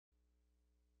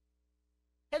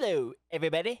Hello,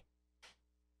 everybody.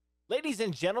 Ladies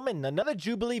and gentlemen, another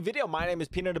Jubilee video. My name is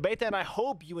Abeyta, and I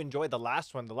hope you enjoyed the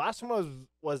last one. The last one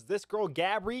was this girl,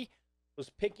 Gabri, was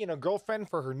picking a girlfriend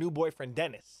for her new boyfriend,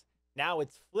 Dennis. Now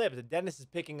it's flipped. Dennis is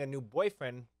picking a new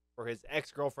boyfriend for his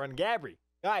ex-girlfriend, Gabri.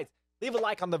 Guys, leave a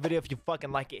like on the video if you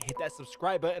fucking like it. Hit that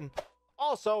subscribe button.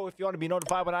 Also, if you want to be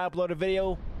notified when I upload a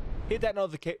video, hit that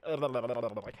notification.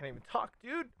 I can't even talk,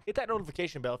 dude. Hit that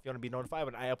notification bell if you want to be notified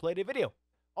when I upload a video.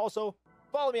 Also,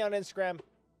 follow me on Instagram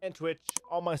and Twitch.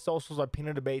 All my socials are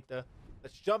Abeyta.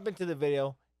 Let's jump into the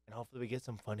video and hopefully we get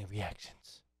some funny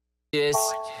reactions.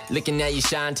 Looking at you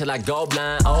shine till I go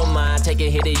blind. Oh my, take a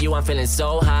hit at you, I'm feeling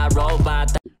so high.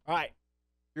 Robot. All right.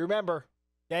 You remember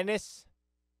Dennis,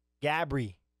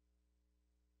 Gabri.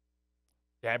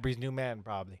 Gabri's new man,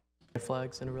 probably.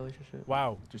 Flags in a relationship.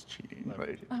 Wow. Just cheating. Oh,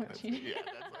 cheating. Yeah,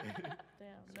 that's like...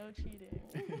 Damn, no cheating.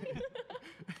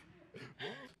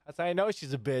 That's how I know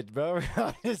she's a bitch, bro.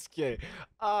 I'm just kidding.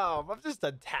 I'm just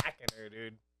attacking her,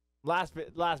 dude. Last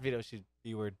video, she's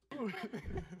B-word.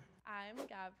 I'm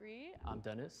Gabri. I'm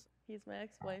Dennis, He's my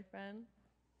ex-boyfriend.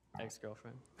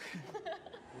 ex-girlfriend.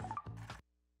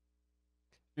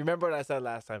 Remember what I said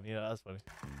last time? You know, that was funny.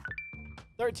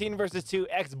 13 versus 2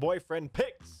 ex-boyfriend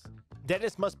picks.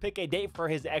 Dennis must pick a date for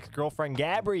his ex-girlfriend,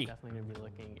 Gabri. Definitely gonna be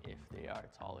looking if they are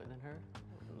taller than her.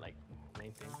 Like,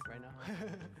 main thing right now.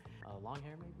 Long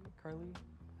hair maybe, curly.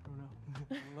 I don't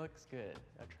know. Looks good,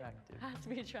 attractive. Has to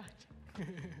be attractive.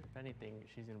 If anything,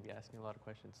 she's gonna be asking a lot of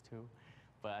questions too.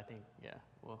 But I think, yeah,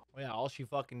 well, Yeah, all she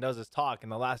fucking does is talk. In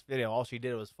the last video, all she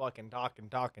did was fucking talk and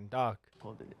talk and talk.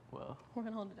 hold it well. We're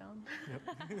gonna hold it down.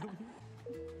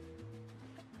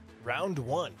 Round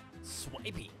 1,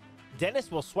 swipey. Dennis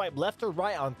will swipe left or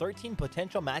right on 13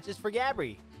 potential matches for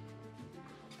Gabri.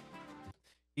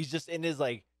 He's just in his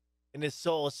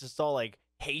soul, it's just all like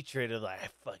hatred of like, I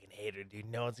fucking hate her, dude.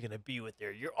 No one's gonna be with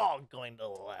her. You're all going to the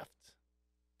left.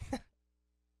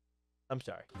 I'm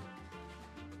sorry.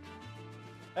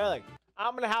 Hey, like,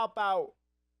 I'm gonna help out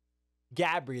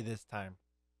Gabri this time.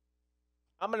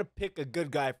 I'm gonna pick a good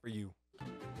guy for you.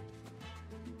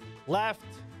 Left.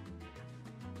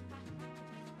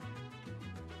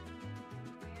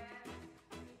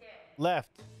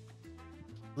 Left.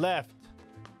 Left.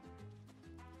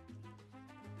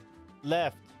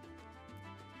 Left.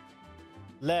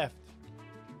 Left.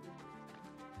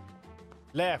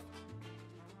 Left.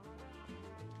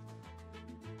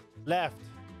 Left.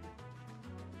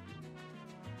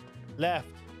 Left.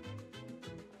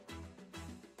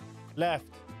 Left.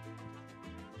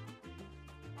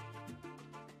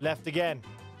 Left again.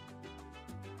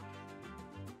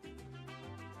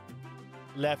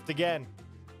 Left again.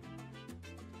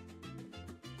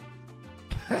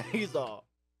 He's all.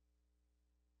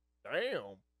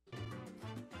 Damn.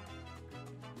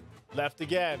 Left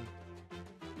again.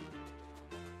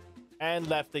 And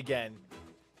left again.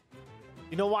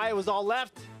 You know why it was all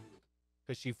left?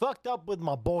 Because she fucked up with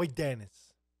my boy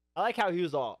Dennis. I like how he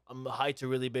was all, height's a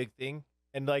really big thing.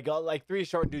 And like 3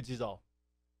 short dudes, he's all.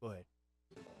 Go ahead.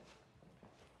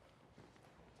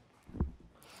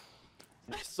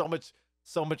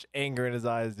 So much anger in his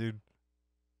eyes, dude.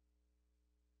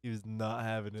 He was not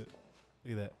having it.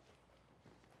 Look at that.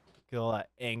 Get all that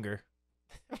anger.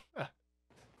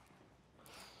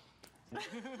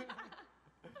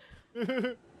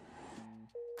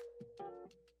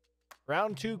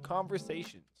 Round 2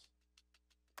 conversations.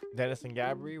 Dennis and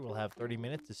Gabri will have 30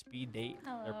 minutes to speed date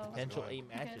their Hello. potential 8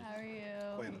 matches. Good, how are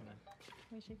you? Wait.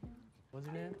 We should- What's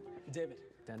your name? David,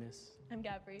 Dennis. I'm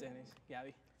Gabri. Dennis,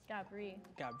 Gabby, Gabri.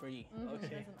 Gabri. Mhm, Okay,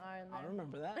 There's an R in there. I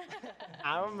remember that.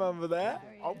 I remember that. How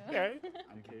are you? Okay.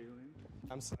 I'm Caitlin.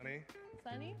 I'm Sunny.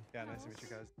 Sunny? Yeah, nice to meet you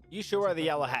guys. You should wear the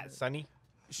yellow hat, Sonny.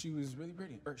 She was really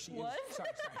pretty. Or she What? is.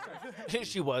 Sorry.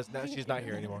 She was. Now she's not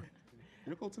here anymore.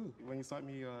 You're cool too. When you swiped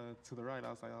me to the right, I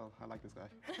was like, oh, I like this guy.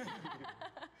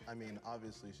 I mean,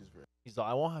 obviously she's very, He's all,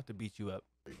 I won't have to beat you up.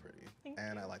 very pretty, Thank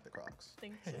and you. I like the Crocs.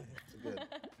 Thank you. It's good.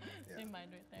 Yeah. Same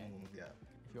mind right there. Yeah.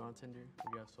 If you're on Tinder,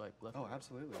 would you have swipe left? Oh,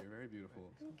 absolutely. You're very beautiful.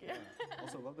 Thank you. Yeah.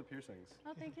 Also, love the piercings.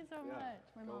 Oh, thank you so Yeah. much.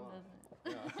 My Go mom on.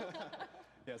 doesn't. Yeah.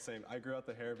 Yeah, same. I grew out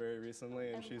the hair very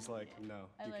recently, and she's like, no,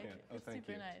 I you like can't. it. Oh, It's thank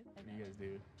super you. nice. What do you guys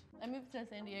do? I moved to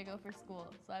San Diego for school,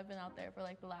 so I've been out there for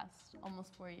like the last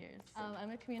almost 4 years. I'm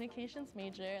a communications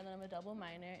major, and then I'm a double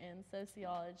minor in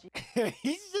sociology.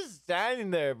 He's just standing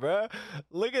there, bro.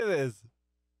 Look at this.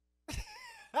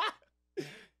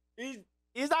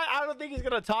 He's not. I don't think he's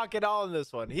gonna talk at all in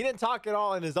this one. He didn't talk at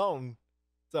all in his own.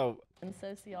 So In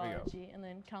sociology, and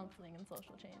then counseling and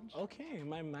social change. Okay,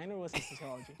 my minor was in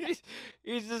sociology.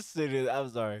 he's just sitting. I'm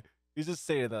sorry. He's just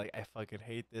saying that like, I fucking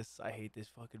hate this. I hate this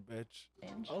fucking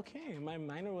bitch. Okay, my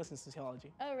minor was in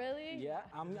sociology. Oh, really? Yeah,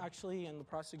 I'm actually in the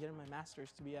process of getting my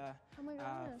master's to be a Oh my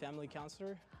God. family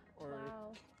counselor or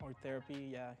Wow. or therapy,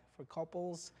 yeah, for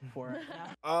couples, for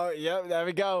Oh, yeah, there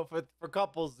we go. For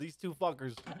couples, these two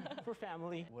fuckers. for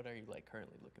family. What are you like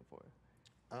currently looking for?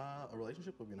 A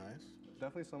relationship would be nice.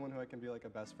 Definitely someone who I can be like a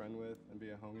best friend with and be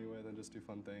a homie with and just do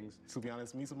fun things. To be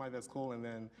honest, meet somebody that's cool and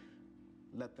then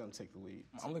let them take the lead.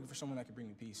 I'm looking for someone that can bring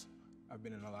me peace. I've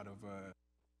been in a lot of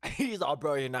He's all,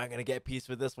 bro, you're not gonna get peace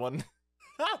with this one.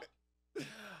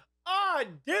 Ah,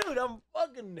 dude, I'm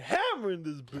fucking hammering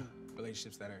this bitch.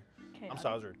 relationships that are I'm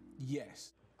sorry, I was rude.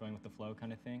 yes. Going with the flow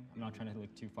kind of thing. I'm not trying to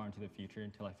look too far into the future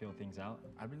until I feel things out.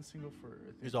 I've been single for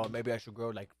I think, He's all, maybe I should grow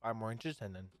like 5 more inches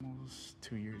and then. almost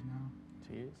 2 years now.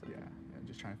 2 years? Yeah,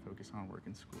 just trying to focus on work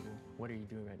and school. What are you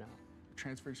doing right now?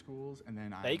 Transfer schools, and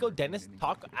then There you go, Dennis.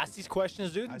 Ask these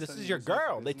questions, dude. I This study is your business and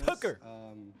girl. They took her.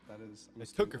 That is, I'm They a took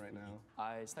student her. right now.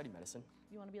 I study medicine.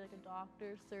 You want to be like a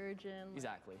doctor, surgeon? like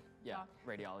Exactly. Yeah, doc-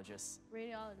 radiologist.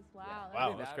 Radiologist. Wow. Yeah. Wow, Other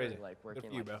than that's that, I crazy. really like Good working for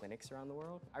in you, like bro. clinics around the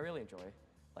world. I really enjoy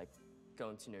like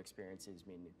going to new experiences,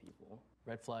 meeting new people.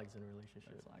 Red flags in a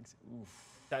relationship. Red flags. Oof.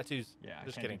 Tattoos. Yeah, I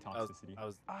Just can't do kidding. toxicity.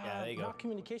 Yeah, there you go. Not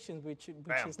communications, which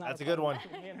Bam, is not that's a good one.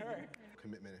 problem between me and her.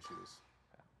 commitment issues.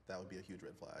 That would be a huge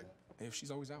red flag. If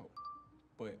she's always out,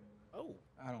 but Oh,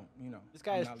 I don't, This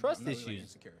guy I'm has not- trust I'm not really, like, issues.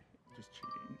 insecure. just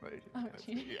cheating. Like, Oh, that's-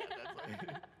 cheating. Yeah, that's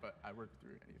like, but I work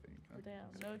through anything.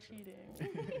 Damn, no cheating.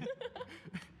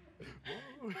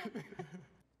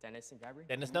 Dennis and Gabby.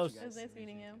 Dennis I'll meet knows. you It was guys. nice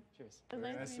meeting you. Cheers. It was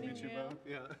Very nice, nice to meeting meet you you. both.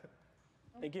 Yeah.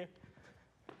 Thank you.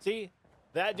 See,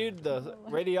 that dude, the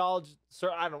radiologist,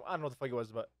 sir, I don't know what the fuck it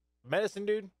was, but medicine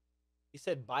dude, he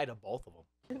said bye to both of them.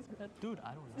 Dude,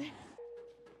 I don't know.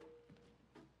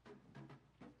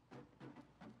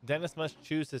 Dennis must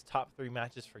choose his top 3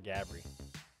 matches for Gabby.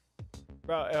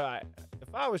 Bro,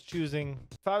 if I was choosing,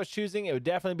 it would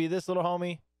definitely be this little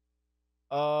homie.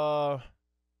 No.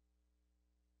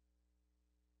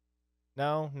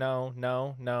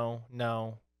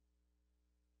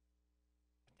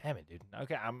 Damn it, dude.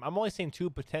 Okay, I'm only seeing 2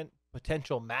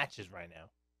 potential matches right now.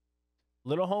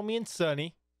 Little homie and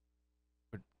Sunny.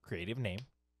 Creative name.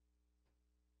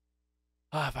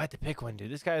 Ah, if I had to pick one,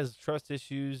 dude, this guy has trust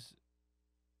issues.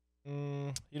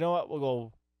 You know what? We'll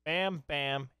go bam,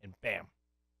 bam, and bam.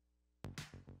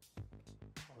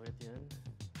 All the way at the end.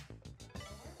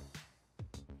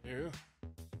 Yeah.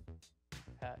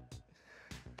 Pat.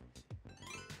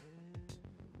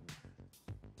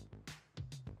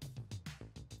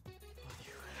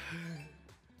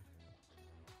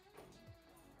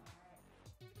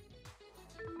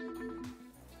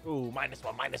 Ooh,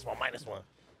 -1.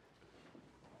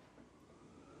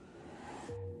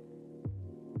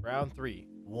 Round 3,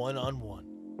 1-on-1.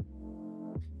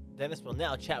 Dennis will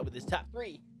now chat with his top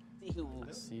 3. See who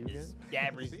See you again.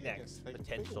 Gabby's See you next again.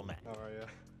 potential match. How are you?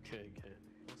 Good, good.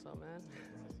 What's up, man?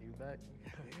 Nice to see you back.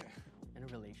 In a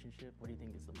relationship, what do you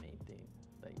think is the main thing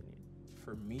that you need?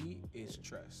 For me, it's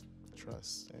trust.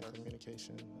 Trust and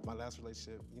communication. My last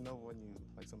relationship, you know when you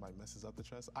like somebody messes up the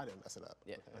trust? I didn't mess it up.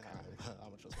 Yeah. Okay?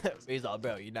 I'm a trustful person. He's all,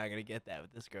 bro, you're not gonna get that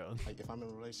with this girl. Like if I'm in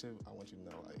a relationship, I want you to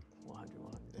know like 100,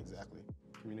 100. exactly.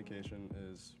 Communication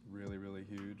is really, really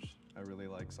huge. I really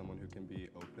like someone who can be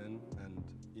open and,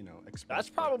 you know, express. That's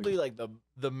probably like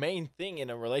the main thing in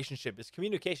a relationship is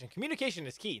communication. Communication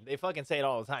is key. They fucking say it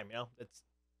all the time, you know? It's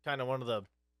kind of one of the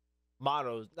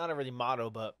mottos, not a really motto,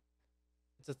 but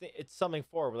it's a thing. It's something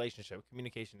for a relationship.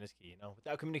 Communication is key, you know?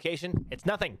 Without communication, it's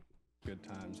nothing. good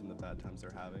times and the bad times they're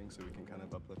having, so we can kind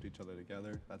of uplift each other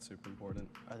together. That's super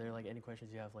important. Are there like any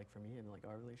questions you have like for me in like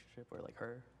our relationship or like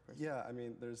her? Yeah, I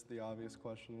mean, there's the obvious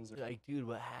questions. Like, dude,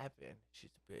 what happened? She's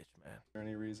a bitch, man. Is there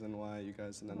any reason why you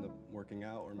guys didn't end up working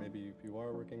out, or maybe you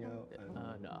are working out?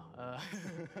 No.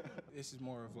 This is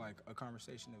more of like a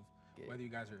conversation of whether you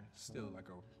guys are still like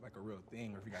a real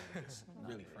thing, or if you guys are just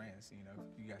really friends. You know,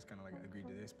 if you guys kind of like agreed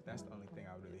to this, but that's the only thing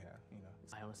I would really have. You know.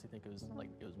 I honestly think it was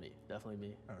me, definitely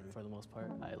me. Oh, yeah. For the most part,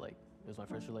 it was my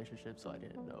first relationship, so I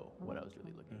didn't know what I was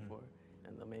really looking for.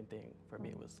 And the main thing for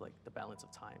me was like the balance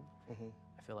of time.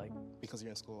 I feel like Because you're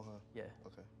in school, huh? Yeah.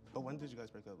 Okay. But when did you guys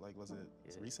break up? Like, was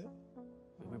it recent?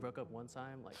 we broke up one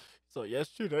time, like So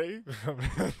yesterday, a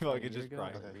I year could just ago, cry.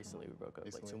 and then Okay. recently we broke up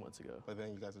like 2 Recently. months ago. But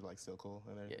then you guys are like still cool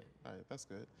and everything? Yeah. All right, that's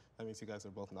good. That means you guys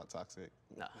are both not toxic.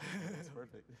 Nah. That's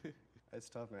perfect. It's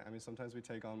tough, man. I mean, sometimes we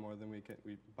take on more than we can.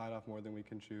 We bite off more than we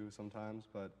can chew sometimes,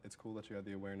 but it's cool that you have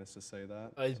the awareness to say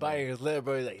that. Oh, he's biting his lip,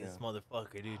 bro. He's like, this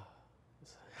motherfucker, dude.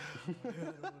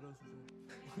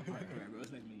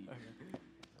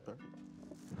 Perfect.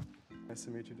 Nice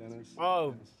to meet you, Dennis.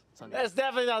 Oh, Sunny. That's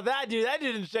definitely not that dude. That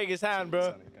dude didn't shake his hand, bro.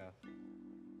 Sunny, yeah.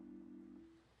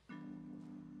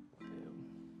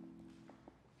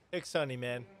 Pick Sunny,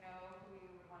 man.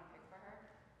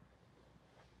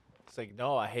 It's like,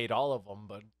 no, I hate all of them,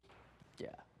 but Yeah,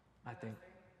 I think.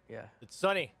 Yeah, it's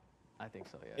Sunny. I think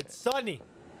so. Yeah. It's Sunny.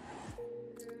 Who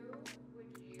would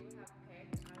you have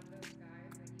picked out of those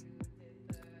guys that you did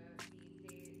the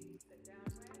speed date sit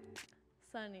down with?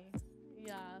 Sunny,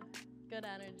 yeah, good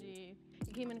energy.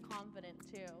 He came in confident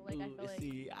too. Like I feel like see,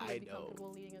 he I would be know.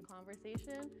 comfortable leading a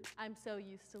conversation. I'm so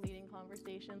used to leading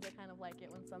conversations. I kind of like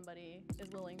it when somebody is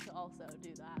willing to also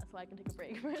do that, so I can take a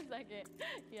break for a second.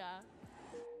 Yeah.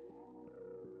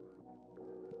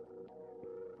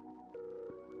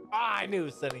 Ah, I knew it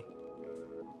was Sunny.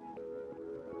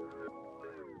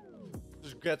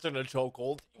 Just gets in a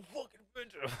chokehold. You fucking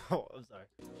bitch. Oh, I'm sorry.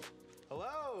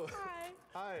 Hello. Hi.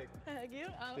 Hi. Thank you.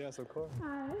 Yes, of course.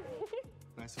 Hi.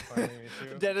 Nice to finally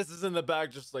meet you. Dennis is in the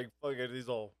back, just like fucking. He's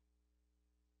all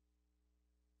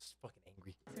just fucking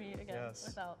angry. To meet again Yes.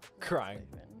 without my Crying.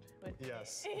 boyfriend with me.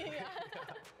 Yes. Yeah.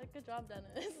 Like, good job,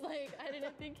 Dennis. Like, I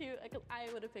didn't think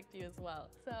I would have picked you as well.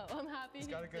 So I'm happy. He's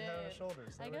got a good head on his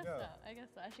shoulders. I There guess we go. so. I guess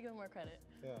so. I should give him more credit.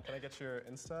 Yeah. Can I get your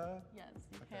Insta? Yes,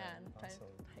 you Okay, can. awesome.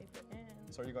 Type it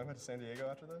in. So are you going back to San Diego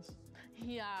after this?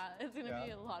 Yeah, it's gonna Yeah.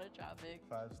 be a lot of traffic.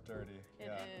 Five's dirty. It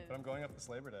yeah. is. But I'm going up this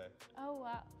Labor Day. Oh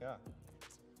wow. Yeah.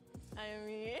 I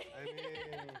mean. I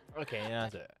mean. Okay,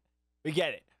 that's it. We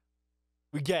get it.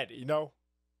 We get it. You know.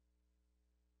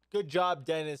 Good job,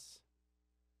 Dennis.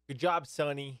 Good job,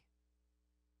 Sonny.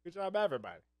 Good job,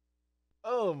 everybody.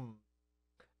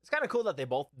 It's kind of cool that they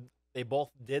both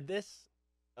did this.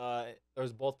 There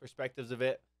was both perspectives of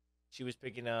it. She was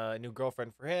picking a new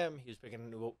girlfriend for him. He was picking a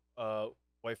new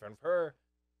boyfriend for her.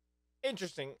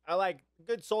 Interesting. I like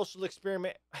good social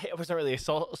experiment. It wasn't really a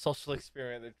social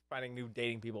experiment. They're finding new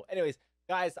dating people. Anyways,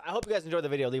 guys, I hope you guys enjoyed the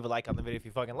video. Leave a like on the video if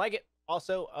you fucking like it.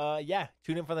 Also, yeah,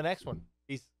 tune in for the next one.